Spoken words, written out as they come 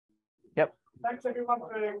Thanks everyone for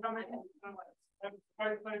coming.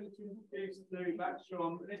 Great pleasure to introduce Louis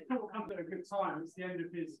Backstrom. This talk comes at a good time. It's the end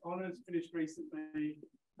of his honours, finished recently.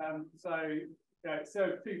 So it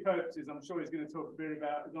serves two purposes. I'm sure he's going to talk a bit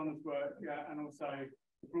about his honours work and also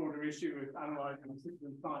the broader issue of analysing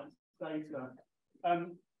citizen science data.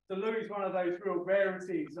 So Louis is one of those real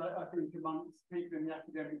rarities, I think, amongst people in the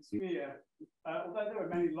academic sphere. Although there are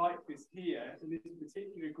many like this here in this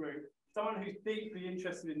particular group, someone who's deeply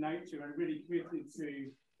interested in nature and really committed to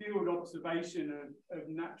field observation of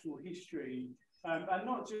natural history, and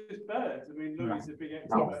not just birds. I mean, Louis is a big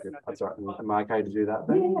expert. No, that's right. Am I okay to do that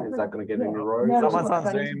then? Yeah. Is that going to get in your row? No, Someone's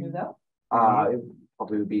on Zoom. Zoom. It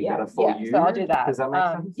probably would be better for you. So I'll do that. Does that make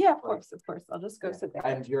sense? Yeah, of course. I'll just go sit there.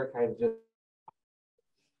 And you're okay to just.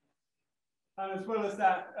 And as well as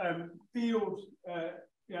that field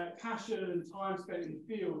passion and time spent in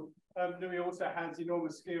the field, Louis also has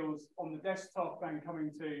enormous skills on the desktop and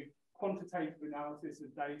coming to quantitative analysis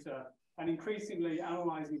of data and increasingly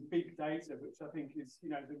analysing big data, which I think is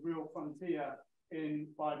the real frontier in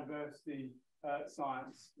biodiversity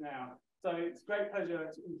science now. So it's a great pleasure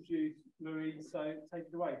to introduce Louis. So take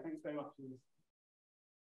it away. Thanks very much.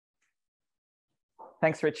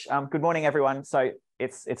 Thanks, Rich. Good morning, everyone. So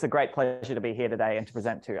it's a great pleasure to be here today and to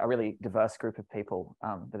present to a really diverse group of people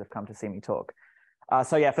that have come to see me talk.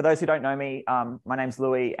 So yeah, for those who don't know me, my name's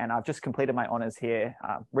Louis, and I've just completed my honours here.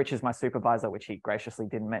 Rich is my supervisor, which he graciously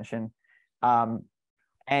didn't mention. And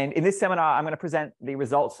in this seminar, I'm going to present the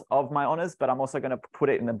results of my honours, but I'm also going to put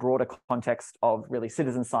it in the broader context of really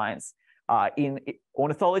citizen science in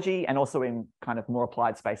ornithology and also in kind of more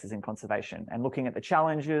applied spaces in conservation, and looking at the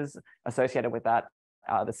challenges associated with that,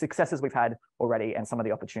 the successes we've had already, and some of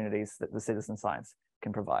the opportunities that the citizen science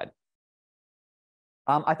can provide.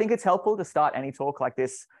 I think it's helpful to start any talk like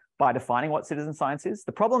this by defining what citizen science is.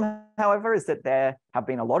 The problem, however, is that there have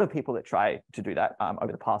been a lot of people that try to do that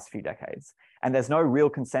over the past few decades, and there's no real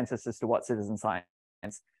consensus as to what citizen science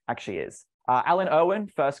actually is. Alan Irwin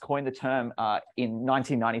first coined the term in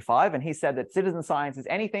 1995, and he said that citizen science is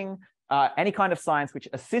anything, any kind of science which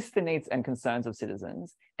assists the needs and concerns of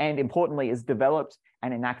citizens, and importantly, is developed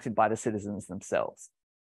and enacted by the citizens themselves.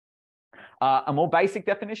 A more basic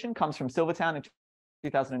definition comes from Silvertown in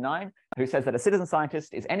 2009, who says that a citizen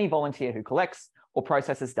scientist is any volunteer who collects or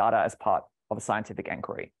processes data as part of a scientific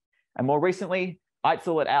inquiry. And more recently,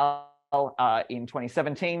 Eitzel et al. In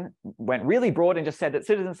 2017 went really broad and just said that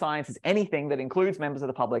citizen science is anything that includes members of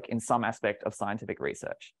the public in some aspect of scientific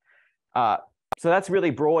research. So that's really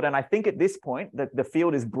broad, and I think at this point that the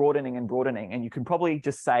field is broadening and broadening, and you can probably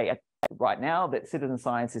just say right now that citizen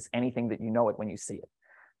science is anything that you know it when you see it,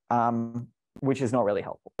 which is not really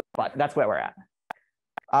helpful, but that's where we're at.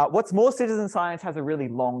 What's more, citizen science has a really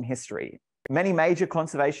long history. Many major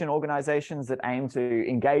conservation organizations that aim to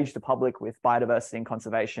engage the public with biodiversity and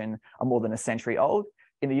conservation are more than a century old.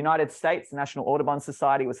 In the United States, the National Audubon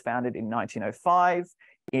Society was founded in 1905.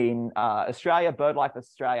 In Australia, BirdLife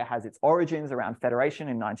Australia has its origins around Federation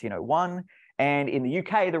in 1901. And in the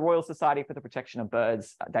UK, the Royal Society for the Protection of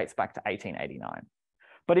Birds dates back to 1889.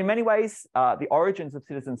 But in many ways, the origins of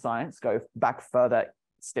citizen science go back further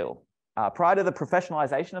still. Prior to the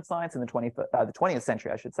professionalization of science in the 20th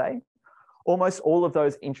century, I should say, almost all of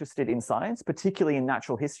those interested in science, particularly in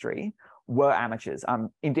natural history, were amateurs.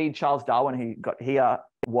 Indeed, Charles Darwin, who got here,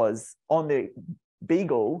 was on the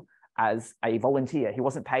Beagle as a volunteer. He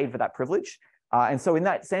wasn't paid for that privilege. And so in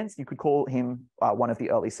that sense, you could call him one of the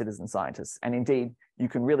early citizen scientists. And indeed, you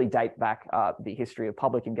can really date back the history of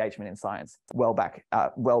public engagement in science well back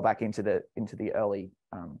into the early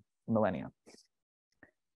millennia.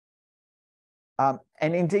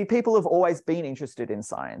 And indeed, people have always been interested in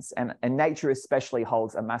science, and nature especially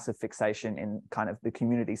holds a massive fixation in kind of the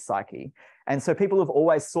community psyche. And so people have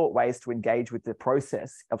always sought ways to engage with the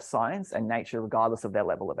process of science and nature, regardless of their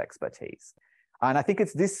level of expertise. And I think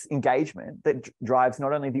it's this engagement that drives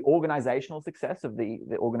not only the organizational success of the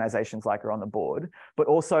organizations like are on the board, but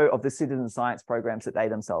also of the citizen science programs that they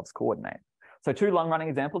themselves coordinate. So two long-running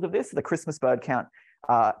examples of this, the Christmas bird count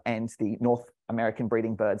and the North American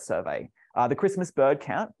breeding bird survey. The Christmas bird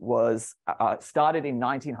count was started in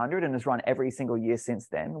 1900 and has run every single year since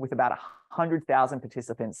then, with about 100,000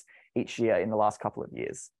 participants each year in the last couple of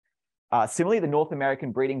years. Similarly, the North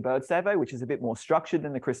American breeding bird survey, which is a bit more structured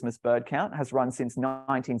than the Christmas bird count, has run since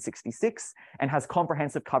 1966 and has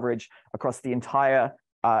comprehensive coverage across the entire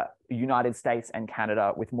United States and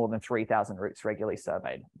Canada, with more than 3,000 routes regularly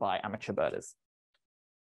surveyed by amateur birders.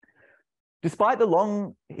 Despite the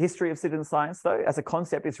long history of citizen science, though, as a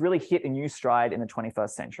concept, it's really hit a new stride in the 21st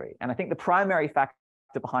century. And I think the primary factor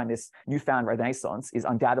behind this newfound renaissance is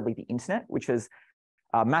undoubtedly the internet, which has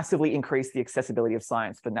massively increased the accessibility of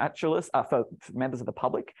science for naturalists, for members of the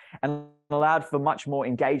public, and allowed for much more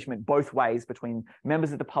engagement both ways between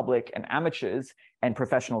members of the public and amateurs and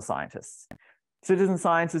professional scientists. Citizen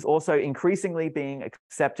science is also increasingly being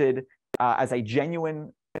accepted as a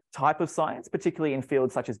genuine type of science, particularly in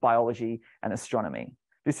fields such as biology and astronomy.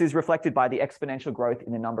 This is reflected by the exponential growth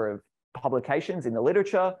in the number of publications in the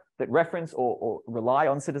literature that reference or rely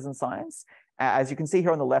on citizen science. As you can see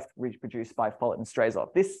here on the left, reproduced by Follett and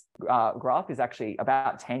Strazov. This graph is actually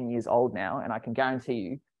about 10 years old now, and I can guarantee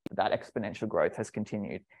you that exponential growth has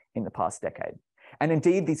continued in the past decade. And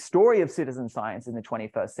indeed, the story of citizen science in the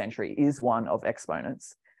 21st century is one of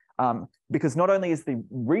exponents, because not only is the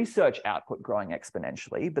research output growing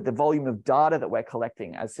exponentially, but the volume of data that we're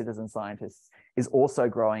collecting as citizen scientists is also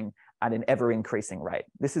growing at an ever-increasing rate.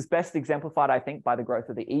 This is best exemplified, I think, by the growth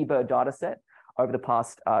of the eBird dataset over the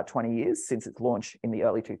past 20 years since its launch in the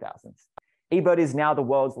early 2000s. eBird is now the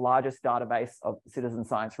world's largest database of citizen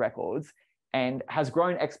science records and has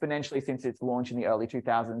grown exponentially since its launch in the early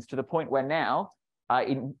 2000s to the point where now,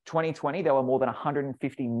 in 2020, there were more than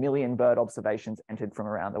 150 million bird observations entered from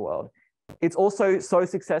around the world. It's also so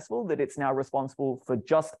successful that it's now responsible for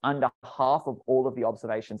just under half of all of the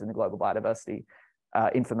observations in the Global Biodiversity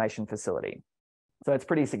Information Facility. So it's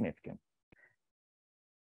pretty significant.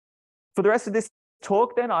 For the rest of this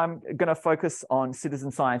talk, then, I'm going to focus on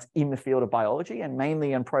citizen science in the field of biology and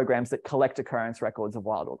mainly on programs that collect occurrence records of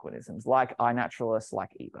wild organisms, like iNaturalist,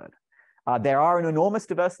 like eBird. There are an enormous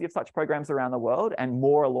diversity of such programs around the world, and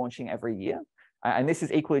more are launching every year. And this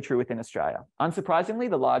is equally true within Australia. Unsurprisingly,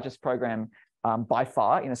 the largest program by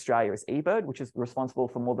far in Australia is eBird, which is responsible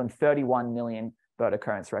for more than 31 million bird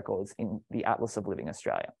occurrence records in the Atlas of Living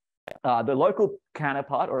Australia. The local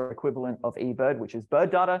counterpart or equivalent of eBird, which is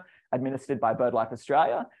bird data administered by BirdLife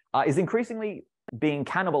Australia, is increasingly being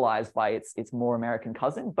cannibalized by its more American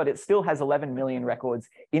cousin, but it still has 11 million records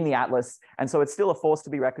in the Atlas. And so it's still a force to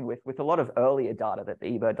be reckoned with a lot of earlier data that the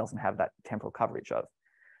eBird doesn't have that temporal coverage of.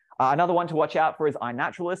 Another one to watch out for is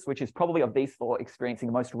iNaturalist, which is probably of these four experiencing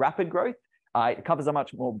the most rapid growth. It covers a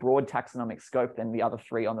much more broad taxonomic scope than the other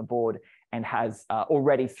three on the board and has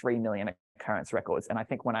already 3 million occurrence records. And I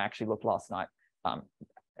think when I actually looked last night,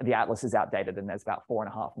 the Atlas is outdated and there's about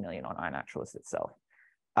 4.5 million on iNaturalist itself.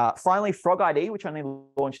 Finally, Frog ID, which only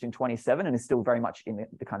launched in 2017 and is still very much in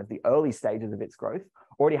the kind of the early stages of its growth,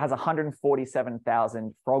 already has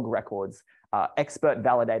 147,000 frog records, expert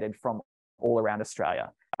validated from all around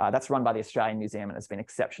Australia. That's run by the Australian Museum and has been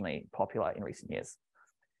exceptionally popular in recent years.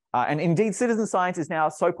 And indeed, citizen science is now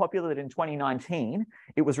so popular that in 2019,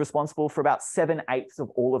 it was responsible for about 7/8 of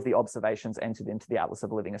all of the observations entered into the Atlas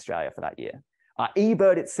of Living Australia for that year.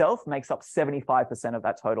 eBird itself makes up 75% of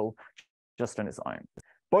that total just on its own.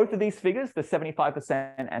 Both of these figures, the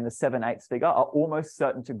 75% and the 7/8 figure, are almost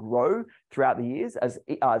certain to grow throughout the years as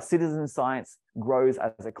citizen science grows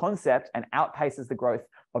as a concept and outpaces the growth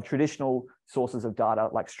of traditional sources of data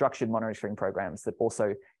like structured monitoring programs that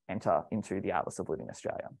also enter into the Atlas of Living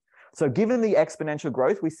Australia. So given the exponential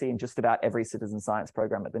growth we see in just about every citizen science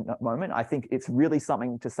program at the moment, I think it's really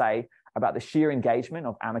something to say about the sheer engagement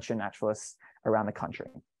of amateur naturalists around the country.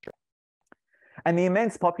 And the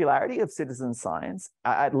immense popularity of citizen science,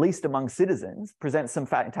 at least among citizens, presents some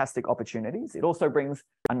fantastic opportunities. It also brings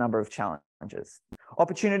a number of challenges.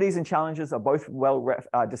 Opportunities and challenges are both well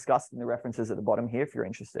discussed in the references at the bottom here, if you're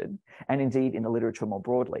interested, and indeed in the literature more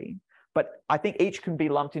broadly. But I think each can be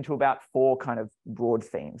lumped into about 4 kind of broad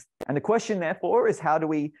themes. And the question, therefore, is how do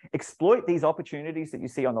we exploit these opportunities that you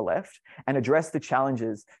see on the left and address the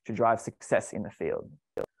challenges to drive success in the field?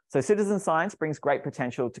 So citizen science brings great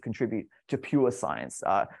potential to contribute to pure science,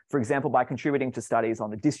 for example, by contributing to studies on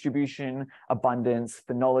the distribution, abundance,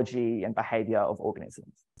 phenology, and behavior of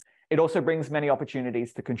organisms. It also brings many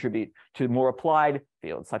opportunities to contribute to more applied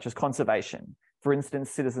fields, such as conservation. For instance,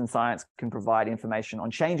 citizen science can provide information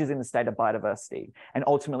on changes in the state of biodiversity and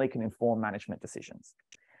ultimately can inform management decisions.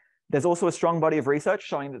 There's also a strong body of research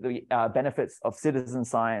showing that the benefits of citizen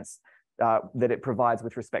science that it provides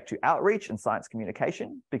with respect to outreach and science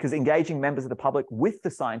communication, because engaging members of the public with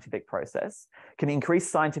the scientific process can increase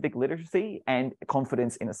scientific literacy and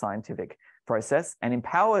confidence in a scientific process and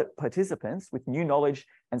empower participants with new knowledge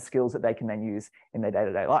and skills that they can then use in their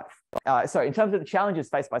day-to-day life. So in terms of the challenges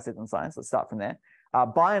faced by citizen science, let's start from there.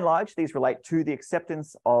 By and large, these relate to the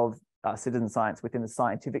acceptance of citizen science within the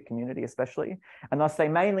scientific community especially, and thus they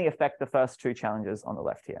mainly affect the first 2 challenges on the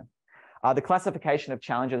left here. The classification of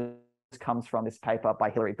challenges comes from this paper by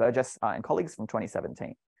Hilary Burgess and colleagues from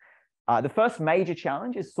 2017. The first major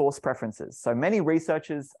challenge is source preferences. So many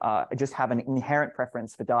researchers just have an inherent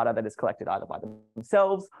preference for data that is collected either by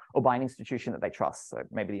themselves or by an institution that they trust. So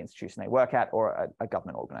maybe the institution they work at or a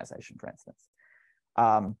government organization, for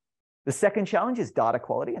instance. The second challenge is data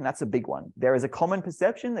quality, and that's a big one. There is a common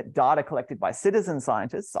perception that data collected by citizen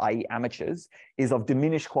scientists, i.e. amateurs, is of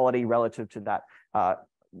diminished quality relative to that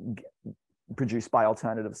produced by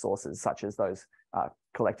alternative sources, such as those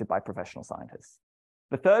collected by professional scientists.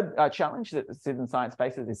 The third challenge that citizen science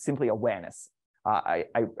faces is simply awareness. A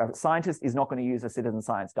scientist is not going to use a citizen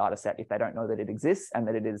science data set if they don't know that it exists and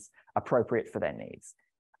that it is appropriate for their needs.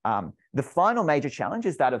 The final major challenge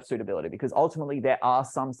is that of suitability, because ultimately there are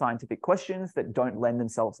some scientific questions that don't lend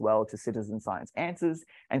themselves well to citizen science answers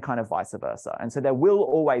and kind of vice versa. And so there will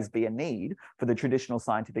always be a need for the traditional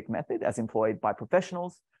scientific method as employed by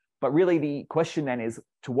professionals. But really the question then is,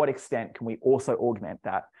 to what extent can we also augment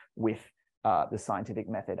that with the scientific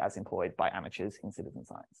method as employed by amateurs in citizen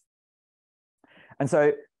science? And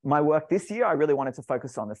so my work this year, I really wanted to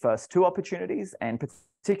focus on the first two opportunities, and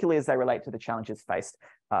particularly as they relate to the challenges faced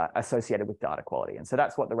associated with data quality. And so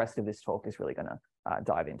that's what the rest of this talk is really going to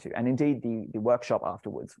dive into. And indeed, the workshop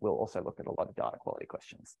afterwards will also look at a lot of data quality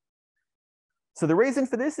questions. So the reason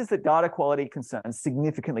for this is that data quality concerns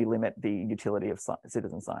significantly limit the utility of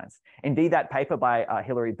citizen science. Indeed, that paper by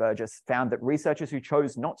Hilary Burgess found that researchers who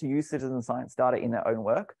chose not to use citizen science data in their own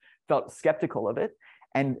work felt skeptical of it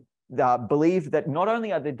and believed that not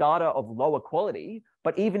only are the data of lower quality,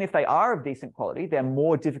 but even if they are of decent quality, they're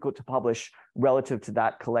more difficult to publish relative to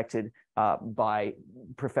that collected by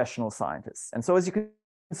professional scientists. And so as you can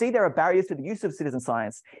see, there are barriers to the use of citizen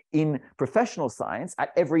science in professional science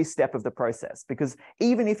at every step of the process, because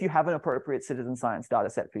even if you have an appropriate citizen science data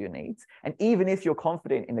set for your needs, and even if you're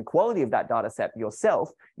confident in the quality of that data set yourself,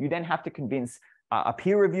 you then have to convince a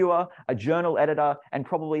peer reviewer, a journal editor, and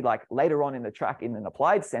probably like later on in the track, in an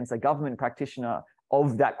applied sense, a government practitioner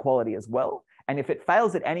of that quality as well. And if it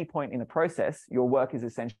fails at any point in the process, your work is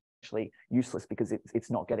essentially useless because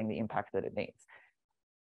it's not getting the impact that it needs.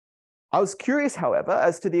 I was curious, however,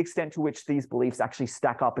 as to the extent to which these beliefs actually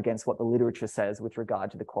stack up against what the literature says with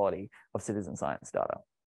regard to the quality of citizen science data.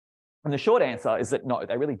 And the short answer is that no,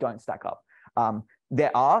 they really don't stack up.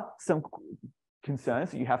 There are some concerns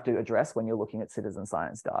that you have to address when you're looking at citizen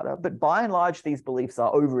science data, but by and large, these beliefs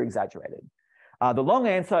are over-exaggerated. The long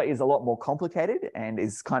answer is a lot more complicated and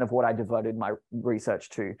is kind of what I devoted my research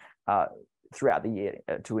to throughout the year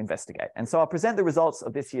to investigate. And so I'll present the results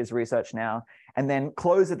of this year's research now, and then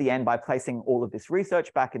close at the end by placing all of this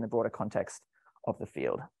research back in the broader context of the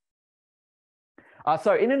field.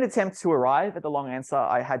 So in an attempt to arrive at the long answer,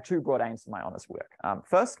 I had two broad aims for my honours work.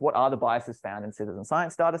 First, what are the biases found in citizen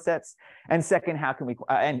science data sets? And second, how can we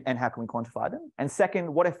quantify them? And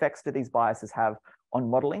second, what effects do these biases have on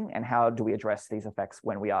modelling, and how do we address these effects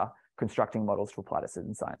when we are constructing models to apply to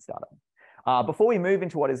citizen science data? Before we move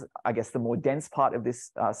into what is, I guess, the more dense part of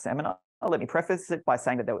this seminar, let me preface it by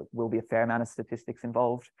saying that there will be a fair amount of statistics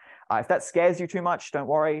involved. If that scares you too much, don't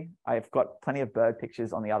worry. I've got plenty of bird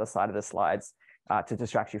pictures on the other side of the slides to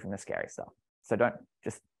distract you from the scary stuff. So don't,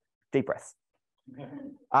 just deep breaths.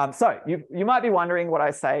 So you might be wondering what I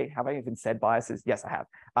say. Have I even said biases? Yes, I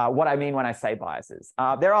have. What I mean when I say biases.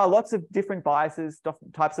 There are lots of different biases,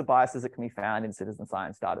 types of biases that can be found in citizen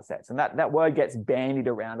science data sets. And that word gets bandied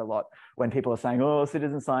around a lot when people are saying, oh,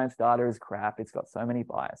 citizen science data is crap. It's got so many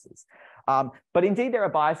biases. But indeed, there are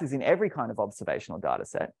biases in every kind of observational data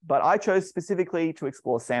set. But I chose specifically to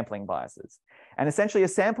explore sampling biases. And essentially, a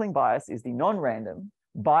sampling bias is the non-random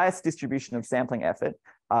biased distribution of sampling effort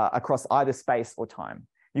across either space or time.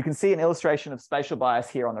 You can see an illustration of spatial bias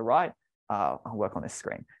here on the right. I'll work on this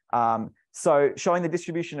screen. So showing the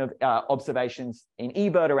distribution of observations in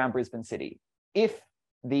eBird around Brisbane City. If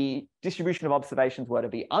the distribution of observations were to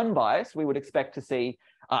be unbiased, we would expect to see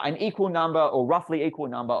an equal number or roughly equal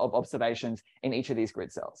number of observations in each of these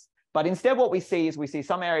grid cells. But instead, what we see is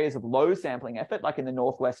some areas of low sampling effort, like in the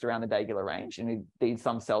northwest around the Dagular Range, and indeed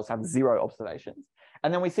some cells have 0 observations.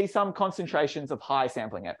 And then we see some concentrations of high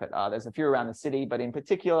sampling effort. There's a few around the city, but in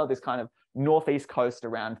particular, this kind of northeast coast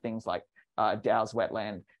around things like Dow's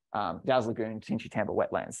wetland, Dow's Lagoon, Tinchi-Tampa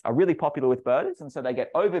wetlands are really popular with birders. And so they get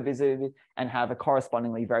over-visited and have a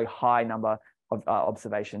correspondingly very high number of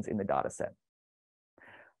observations in the data set.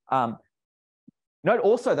 Note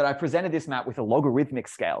also that I presented this map with a logarithmic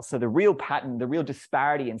scale. So the real pattern, the real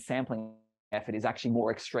disparity in sampling effort is actually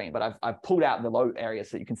more extreme, but I've pulled out the low areas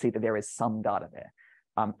so you can see that there is some data there.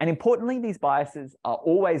 And importantly, these biases are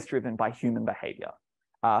always driven by human behavior.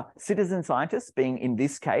 Citizen scientists, being in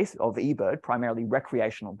this case of eBird, primarily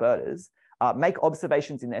recreational birders, make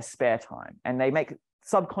observations in their spare time. And they make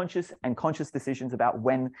subconscious and conscious decisions about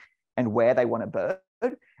when and where they want to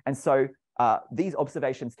bird. And so these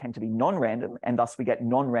observations tend to be non-random, and thus we get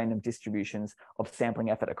non-random distributions of sampling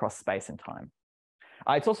effort across space and time.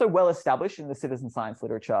 It's also well established in the citizen science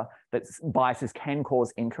literature that biases can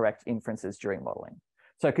cause incorrect inferences during modeling.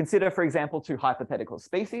 So consider, for example, two hypothetical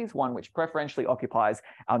species, one which preferentially occupies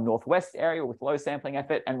our northwest area with low sampling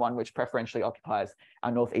effort, and one which preferentially occupies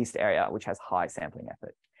our northeast area, which has high sampling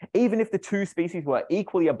effort. Even if the two species were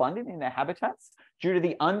equally abundant in their habitats, due to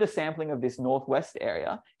the undersampling of this northwest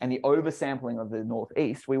area and the oversampling of the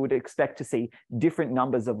northeast, we would expect to see different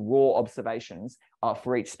numbers of raw observations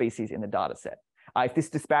for each species in the data set. If this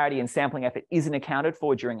disparity in sampling effort isn't accounted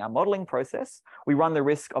for during our modeling process, we run the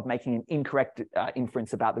risk of making an incorrect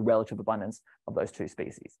inference about the relative abundance of those two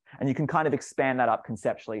species. And you can kind of expand that up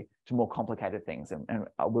conceptually to more complicated things, and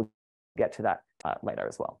we'll get to that later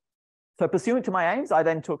as well. So pursuant to my aims, I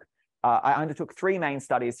undertook 3 main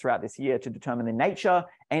studies throughout this year to determine the nature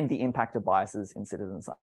and the impact of biases in citizen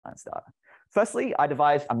science data. Firstly, I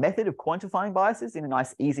devised a method of quantifying biases in a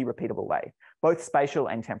nice, easy, repeatable way, both spatial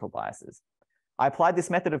and temporal biases. I applied this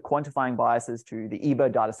method of quantifying biases to the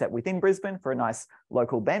eBird dataset within Brisbane for a nice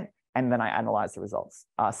local bent, and then I analyzed the results.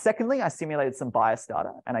 Secondly, I simulated some bias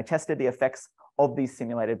data, and I tested the effects of these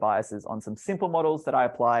simulated biases on some simple models that I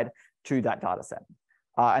applied to that dataset.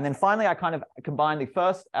 And then finally, I kind of combined the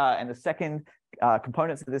first and the second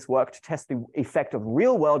components of this work to test the effect of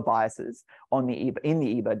real-world biases on in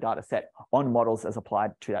the eBird dataset on models as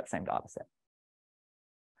applied to that same dataset.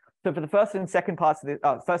 So for the first and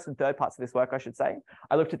third parts of this work, I should say,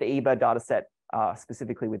 I looked at the eBird dataset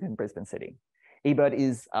specifically within Brisbane City. eBird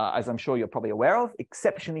is, as I'm sure you're probably aware of,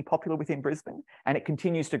 exceptionally popular within Brisbane, and it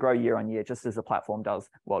continues to grow year on year, just as the platform does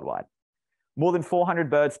worldwide. More than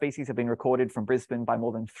 400 bird species have been recorded from Brisbane by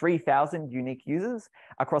more than 3,000 unique users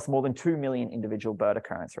across more than 2 million individual bird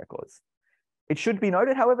occurrence records. It should be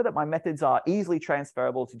noted, however, that my methods are easily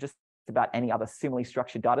transferable to just about any other similarly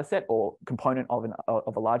structured data set or component of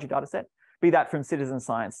a larger data set, be that from citizen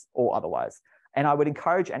science or otherwise. And I would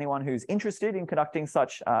encourage anyone who's interested in conducting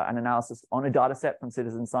such an analysis on a data set from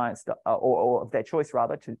citizen science or of their choice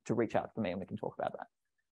rather to reach out to me, and we can talk about that.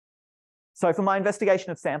 So for my investigation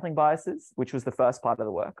of sampling biases, which was the first part of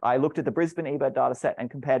the work, I looked at the Brisbane eBird dataset and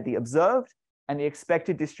compared the observed and the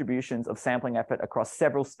expected distributions of sampling effort across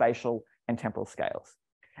several spatial and temporal scales.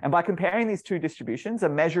 And by comparing these two distributions, a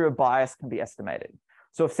measure of bias can be estimated.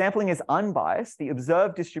 So if sampling is unbiased, the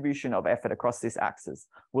observed distribution of effort across this axis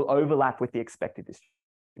will overlap with the expected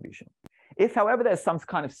distribution. If, however, there's some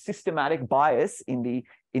kind of systematic bias in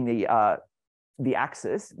the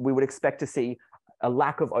axis, we would expect to see a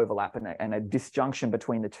lack of overlap and a disjunction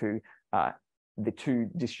between the two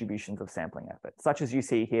distributions of sampling effort, such as you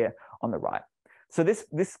see here on the right. So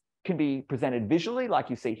this can be presented visually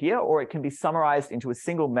like you see here, or it can be summarized into a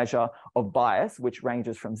single measure of bias, which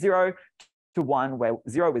ranges from 0 to 1, where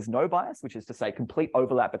 0 is no bias, which is to say complete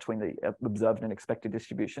overlap between the observed and expected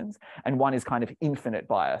distributions, and 1 is kind of infinite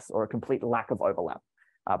bias, or a complete lack of overlap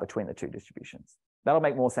between the two distributions. That'll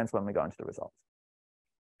make more sense when we go into the results.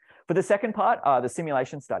 For the second part, the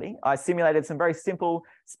simulation study, I simulated some very simple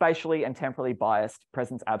spatially and temporally biased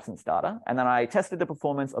presence-absence data, and then I tested the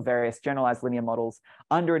performance of various generalized linear models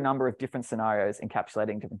under a number of different scenarios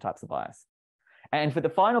encapsulating different types of bias. And for the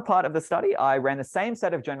final part of the study, I ran the same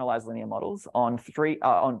set of generalized linear models on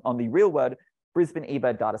the real-world Brisbane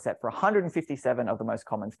eBird dataset for 157 of the most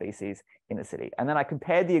common species in the city. And then I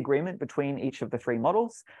compared the agreement between each of the 3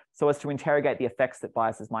 models so as to interrogate the effects that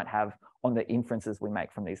biases might have on the inferences we make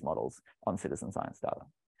from these models on citizen science data.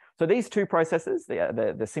 So these two processes,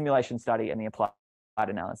 the simulation study and the applied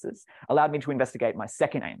analysis, allowed me to investigate my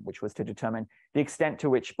second aim, which was to determine the extent to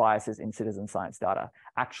which biases in citizen science data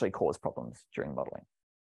actually cause problems during modeling.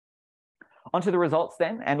 Onto the results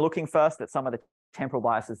then, and looking first at some of the temporal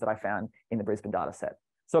biases that I found in the Brisbane dataset.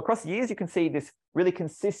 So across years, you can see this really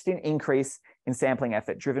consistent increase in sampling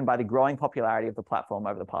effort driven by the growing popularity of the platform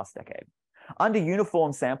over the past decade. Under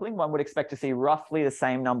uniform sampling, one would expect to see roughly the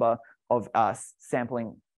same number of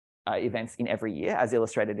sampling events in every year as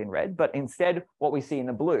illustrated in red, but instead what we see in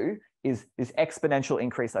the blue is this exponential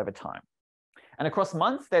increase over time. And across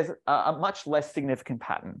months, there's a much less significant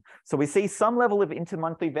pattern. So we see some level of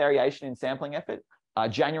intermonthly variation in sampling effort.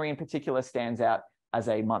 January in particular stands out as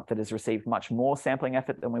a month that has received much more sampling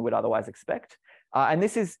effort than we would otherwise expect. And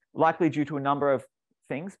this is likely due to a number of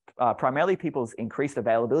things, primarily people's increased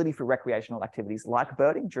availability for recreational activities like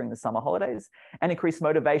birding during the summer holidays, and increased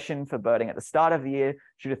motivation for birding at the start of the year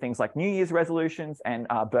due to things like New Year's resolutions and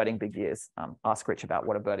birding big years. Ask Rich about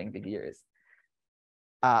what a birding big year is.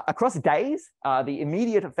 Across days, the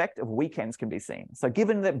immediate effect of weekends can be seen. So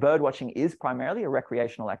given that bird watching is primarily a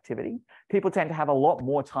recreational activity, people tend to have a lot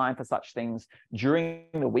more time for such things during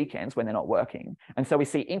the weekends when they're not working. And so we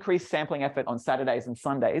see increased sampling effort on Saturdays and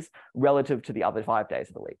Sundays relative to the other 5 days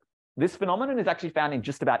of the week. This phenomenon is actually found in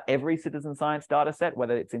just about every citizen science data set,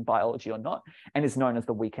 whether it's in biology or not, and is known as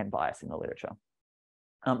the weekend bias in the literature.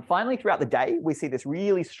 Finally, throughout the day, we see this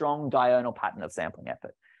really strong diurnal pattern of sampling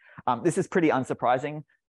effort. This is pretty unsurprising.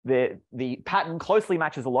 The pattern closely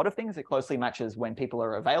matches a lot of things. It closely matches when people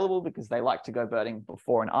are available because they like to go birding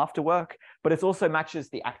before and after work, but it also matches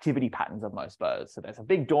the activity patterns of most birds. So there's a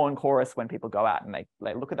big dawn chorus when people go out and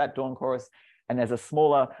they look at that dawn chorus, and there's a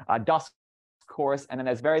smaller dusk chorus, and then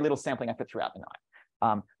there's very little sampling effort throughout the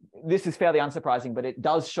night. This is fairly unsurprising, but it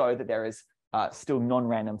does show that there is still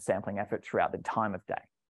non-random sampling effort throughout the time of day.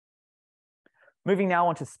 Moving now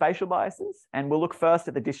on to spatial biases, and we'll look first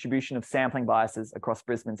at the distribution of sampling biases across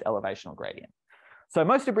Brisbane's elevational gradient. So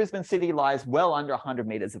most of Brisbane City lies well under 100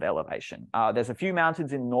 meters of elevation. There's a few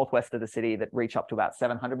mountains in the northwest of the city that reach up to about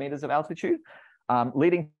 700 meters of altitude,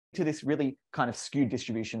 leading to this really kind of skewed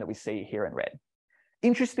distribution that we see here in red.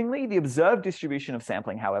 Interestingly, the observed distribution of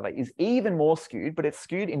sampling, however, is even more skewed, but it's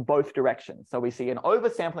skewed in both directions. So we see an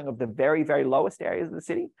oversampling of the very, very lowest areas of the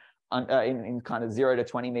city, in kind of 0 to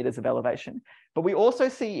 20 meters of elevation. But we also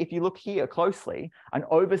see, if you look here closely, an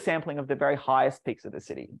oversampling of the very highest peaks of the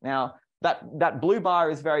city. Now, that blue bar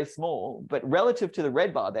is very small, but relative to the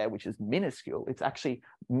red bar there, which is minuscule, it's actually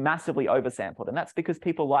massively oversampled. And that's because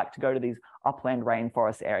people like to go to these upland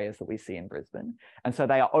rainforest areas that we see in Brisbane. And so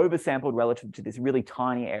they are oversampled relative to this really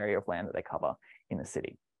tiny area of land that they cover in the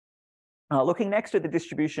city. Looking next at the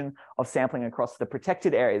distribution of sampling across the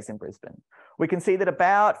protected areas in Brisbane, we can see that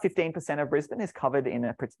about 15% of Brisbane is covered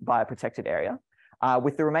by a protected area,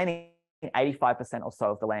 with the remaining 85% or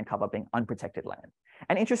so of the land cover being unprotected land.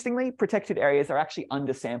 And interestingly, protected areas are actually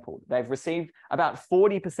undersampled. They've received about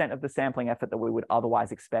 40% of the sampling effort that we would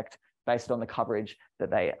otherwise expect based on the coverage that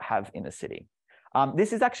they have in the city.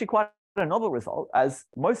 This is actually quite a novel result, as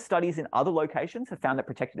most studies in other locations have found that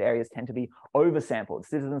protected areas tend to be oversampled.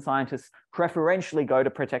 Citizen scientists preferentially go to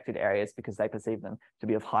protected areas because they perceive them to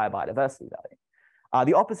be of higher biodiversity value.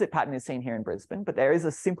 The opposite pattern is seen here in Brisbane, but there is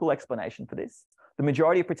a simple explanation for this. The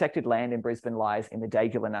majority of protected land in Brisbane lies in the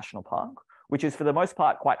Daygilla National Park, which is for the most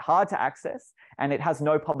part quite hard to access, and it has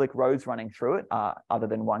no public roads running through it other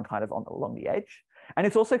than one kind of along the edge. And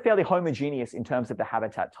it's also fairly homogeneous in terms of the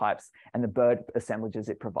habitat types and the bird assemblages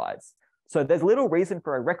it provides. So there's little reason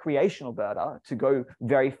for a recreational birder to go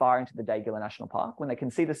very far into the Daygilla National Park when they can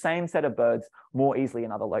see the same set of birds more easily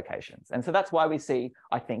in other locations. And so that's why we see,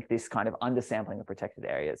 I think, this kind of undersampling of protected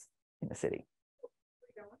areas in the city.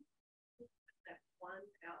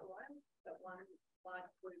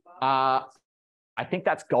 I think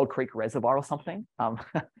that's Gold Creek Reservoir or something.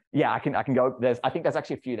 Yeah, I can go. I think there's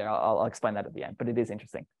actually a few there. I'll explain that at the end, but it is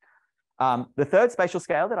interesting. The third spatial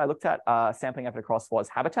scale that I looked at sampling effort across was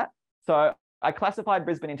habitat. So I classified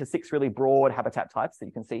Brisbane into 6 really broad habitat types that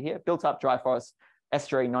you can see here: built up, dry forest,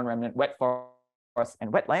 estuary, non-remnant, wet forest,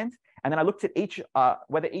 and wetland. And then I looked at each,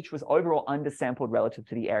 whether each was over or undersampled relative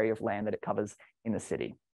to the area of land that it covers in the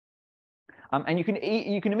city. And you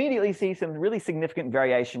can immediately see some really significant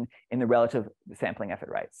variation in the relative sampling effort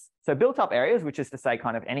rates. So built up areas, which is to say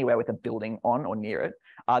kind of anywhere with a building on or near it,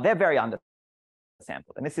 they're very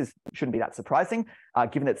undersampled. And this shouldn't be that surprising,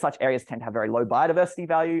 given that such areas tend to have very low biodiversity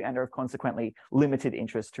value and are of consequently limited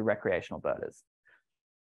interest to recreational birders.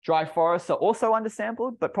 Dry forests are also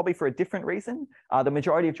undersampled, but probably for a different reason. The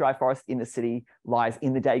majority of dry forest in the city lies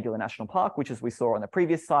in the Daygilla National Park, which, as we saw on the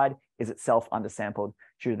previous slide, is itself undersampled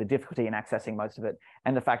due to the difficulty in accessing most of it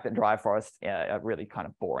and the fact that dry forests are really kind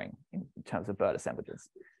of boring in terms of bird assemblages.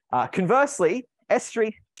 Conversely,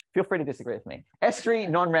 estuary, feel free to disagree with me, estuary,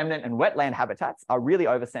 non-remnant, and wetland habitats are really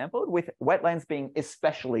oversampled, with wetlands being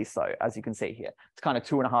especially so, as you can see here. It's kind of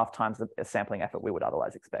 2.5 times the sampling effort we would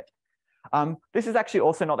otherwise expect. This is actually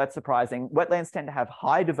also not that surprising. Wetlands tend to have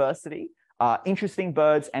high diversity, interesting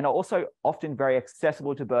birds, and are also often very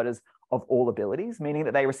accessible to birders of all abilities, meaning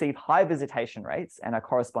that they receive high visitation rates and are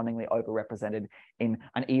correspondingly overrepresented in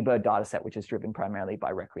an eBird dataset, which is driven primarily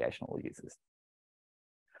by recreational users.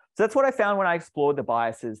 So that's what I found when I explored the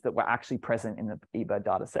biases that were actually present in the eBird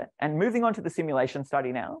dataset. And moving on to the simulation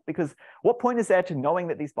study now, because what point is there to knowing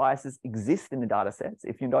that these biases exist in the datasets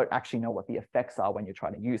if you don't actually know what the effects are when you're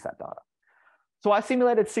trying to use that data? So I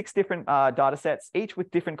simulated 6 different data sets, each with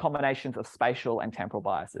different combinations of spatial and temporal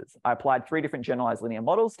biases. I applied 3 different generalized linear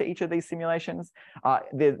models to each of these simulations.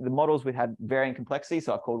 The models had varying complexity,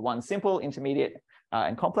 so I've called one simple, intermediate,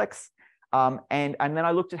 and complex. And then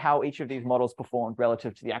I looked at how each of these models performed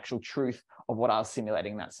relative to the actual truth of what I was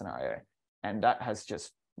simulating in that scenario. And that has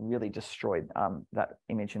just really destroyed that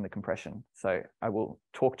image in the compression. So I will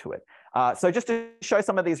talk to it. So just to show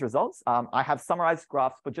some of these results, I have summarized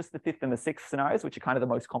graphs for just the 5th and the 6th scenarios, which are kind of the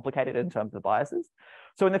most complicated in terms of biases.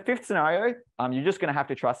 So in the 5th scenario, you're just going to have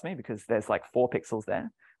to trust me because there's like 4 pixels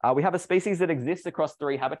there. We have a species that exists across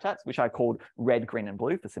 3 habitats, which I called red, green, and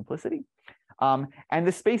blue for simplicity. And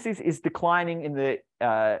the species is declining in the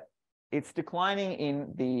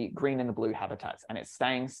green and the blue habitats, and it's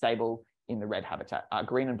staying stable in the red habitat.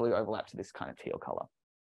 Green and blue overlap to this kind of teal color.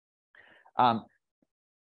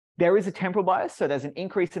 There is a temporal bias, so there's an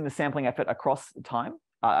increase in the sampling effort across time,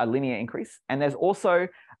 a linear increase, and there's also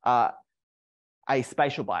a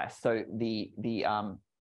spatial bias. So the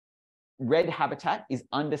red habitat is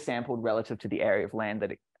undersampled relative to the area of land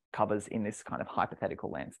that it covers in this kind of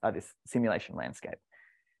hypothetical this simulation landscape.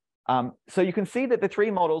 So you can see that the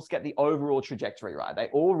 3 models get the overall trajectory right. They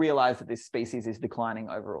all realize that this species is declining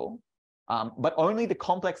overall, but only the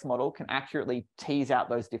complex model can accurately tease out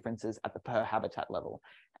those differences at the per habitat level.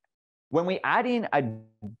 When we add in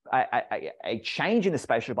a change in the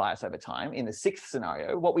spatial bias over time, in the 6th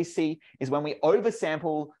scenario, what we see is when we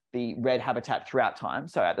oversample the red habitat throughout time.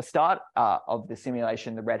 So at the start of the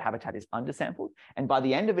simulation, the red habitat is undersampled, and by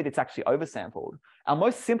the end of it, it's actually oversampled. Our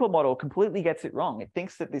most simple model completely gets it wrong. It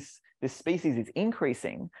thinks that this species is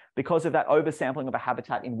increasing because of that oversampling of a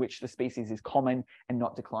habitat in which the species is common and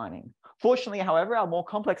not declining. Fortunately, however, our more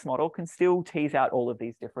complex model can still tease out all of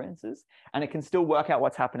these differences, and it can still work out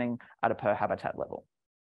what's happening at a per habitat level.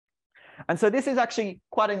 And so this is actually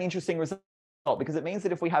quite an interesting result, because it means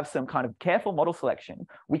that if we have some kind of careful model selection,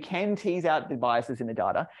 we can tease out the biases in the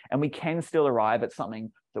data, and we can still arrive at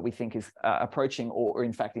something that we think is approaching, or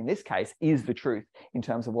in fact, in this case, is the truth in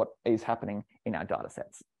terms of what is happening in our data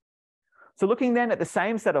sets. So looking then at the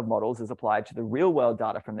same set of models as applied to the real world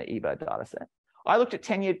data from the eBird data set, I looked at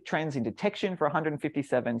 10-year trends in detection for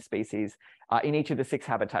 157 species in each of the 6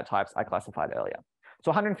 habitat types I classified earlier. So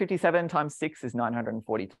 157 times 6 is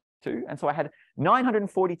 942. And so I had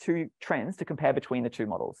 942 trends to compare between the 3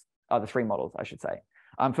 models, I should say.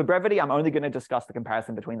 For brevity, I'm only going to discuss the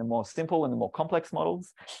comparison between the more simple and the more complex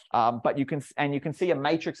models. But you can see a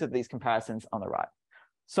matrix of these comparisons on the right.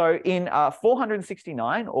 So in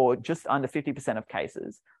 469, or just under 50% of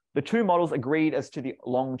cases, the 2 models agreed as to the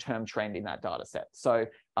long-term trend in that data set. So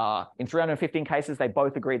in 315 cases, they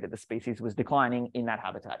both agreed that the species was declining in that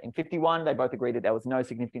habitat. In 51, they both agreed that there was no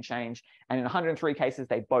significant change. And in 103 cases,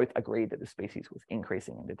 they both agreed that the species was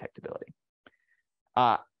increasing in detectability.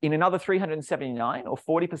 In another 379, or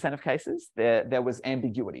 40% of cases, there was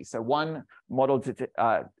ambiguity. So one model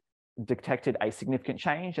detected a significant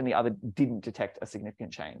change and the other didn't detect a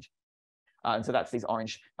significant change. And so that's these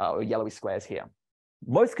orange or yellowy squares here.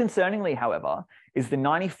 Most concerningly, however, is the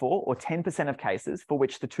 94 or 10% of cases for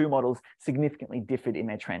which the 2 models significantly differed in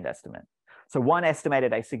their trend estimate. So one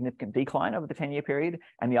estimated a significant decline over the 10-year period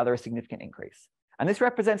and the other a significant increase. And this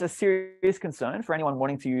represents a serious concern for anyone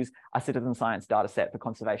wanting to use a citizen science data set for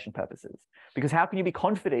conservation purposes. Because how can you be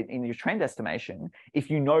confident in your trend estimation if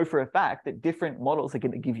you know for a fact that different models are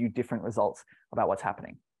going to give you different results about what's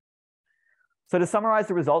happening? So to summarize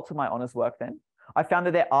the results of my honors work then, I found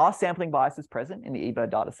that there are sampling biases present in the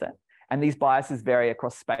eBird dataset, and these biases vary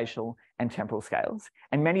across spatial and temporal scales,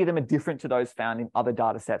 and many of them are different to those found in other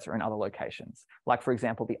datasets or in other locations, like, for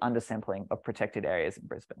example, the undersampling of protected areas in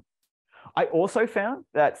Brisbane. I also found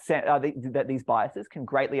that, that these biases can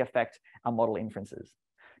greatly affect our model inferences.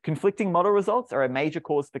 Conflicting model results are a major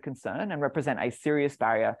cause for concern and represent a serious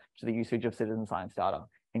barrier to the usage of citizen science data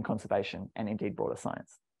in conservation and indeed broader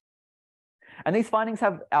science. And these findings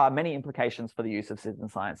have many implications for the use of citizen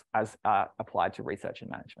science as applied to research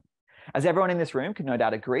and management. As everyone in this room can no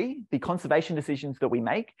doubt agree, the conservation decisions that we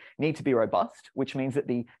make need to be robust, which means that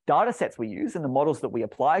the data sets we use and the models that we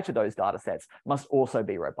apply to those data sets must also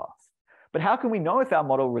be robust. But how can we know if our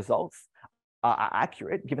model results are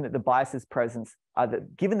accurate, given that the biases present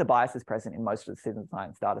in most of the citizen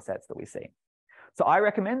science data sets that we see? So I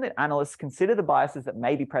recommend that analysts consider the biases that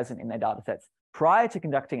may be present in their data sets prior to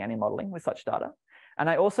conducting any modeling with such data. And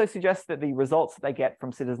I also suggest that the results that they get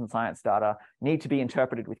from citizen science data need to be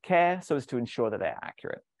interpreted with care so as to ensure that they're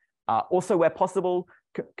accurate. Also, where possible,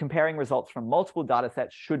 comparing results from multiple data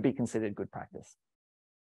sets should be considered good practice.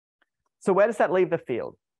 So where does that leave the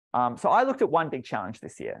field? So I looked at one big challenge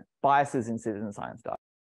this year, biases in citizen science data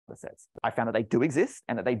sets. I found that they do exist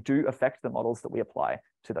and that they do affect the models that we apply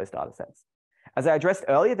to those data sets. As I addressed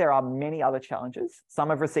earlier, there are many other challenges. Some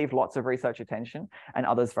have received lots of research attention and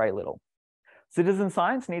others very little. Citizen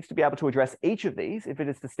science needs to be able to address each of these if it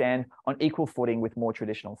is to stand on equal footing with more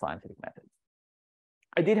traditional scientific methods.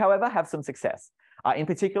 I did, however, have some success. In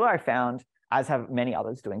particular, I found, as have many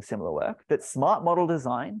others doing similar work, that smart model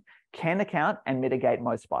design can account and mitigate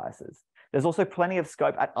most biases. There's also plenty of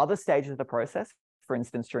scope at other stages of the process, for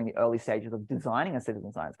instance, during the early stages of designing a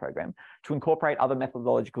citizen science program, to incorporate other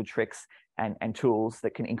methodological tricks and tools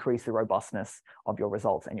that can increase the robustness of your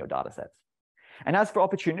results and your data sets. And as for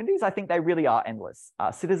opportunities, I think they really are endless.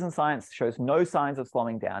 Citizen science shows no signs of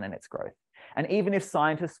slowing down in its growth. And even if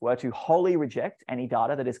scientists were to wholly reject any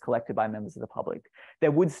data that is collected by members of the public,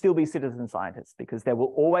 there would still be citizen scientists because there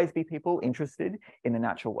will always be people interested in the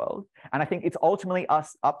natural world. And I think it's ultimately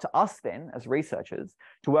up to us then as researchers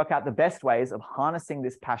to work out the best ways of harnessing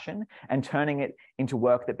this passion and turning it into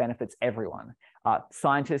work that benefits everyone,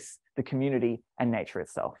 scientists, the community, and nature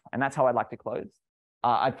itself. And that's how I'd like to close.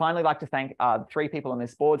 I'd finally like to thank 3 people on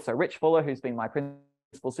this board. So Rich Fuller, who's been my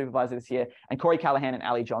principal supervisor this year, and Corey Callahan and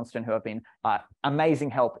Ali Johnston, who have been amazing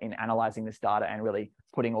help in analyzing this data and really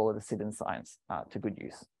putting all of the citizen science to good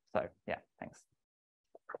use. So yeah, thanks.